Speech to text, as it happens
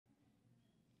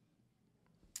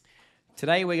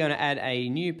Today we're going to add a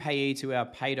new payee to our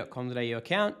pay.com.au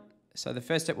account. So the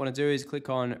first step we want to do is click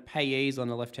on payees on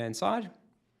the left hand side.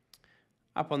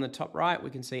 Up on the top right we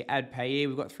can see add payee.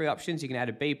 We've got three options. You can add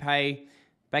a BPay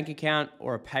bank account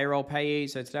or a payroll payee.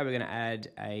 So today we're going to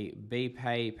add a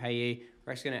BPay Payee.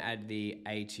 We're actually going to add the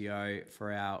ATO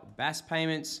for our BAS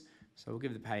payments. So we'll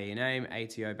give the payee name,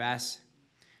 ATO BAS.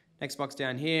 Next box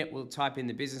down here, we'll type in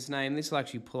the business name. This will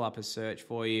actually pull up a search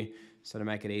for you, so to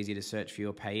make it easy to search for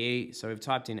your payee. So we've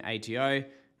typed in ATO,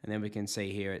 and then we can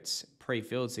see here it's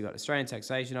pre-filled. So you've got Australian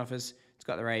Taxation Office, it's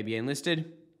got their ABN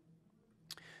listed.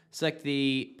 Select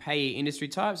the payee industry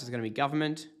type, so it's going to be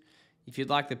government. If you'd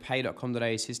like the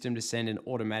pay.com.au system to send an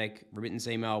automatic remittance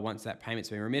email once that payment's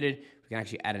been remitted, we can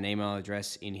actually add an email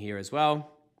address in here as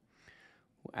well.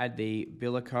 We'll add the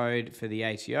biller code for the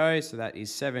ATO, so that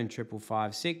is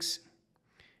 75556.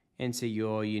 Enter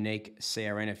your unique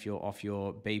CRN if you're off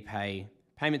your BPay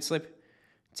payment slip.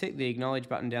 Tick the acknowledge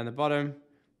button down the bottom,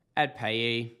 add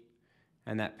payee,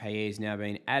 and that payee is now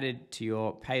been added to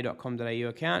your pay.com.au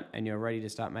account and you're ready to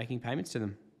start making payments to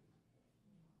them.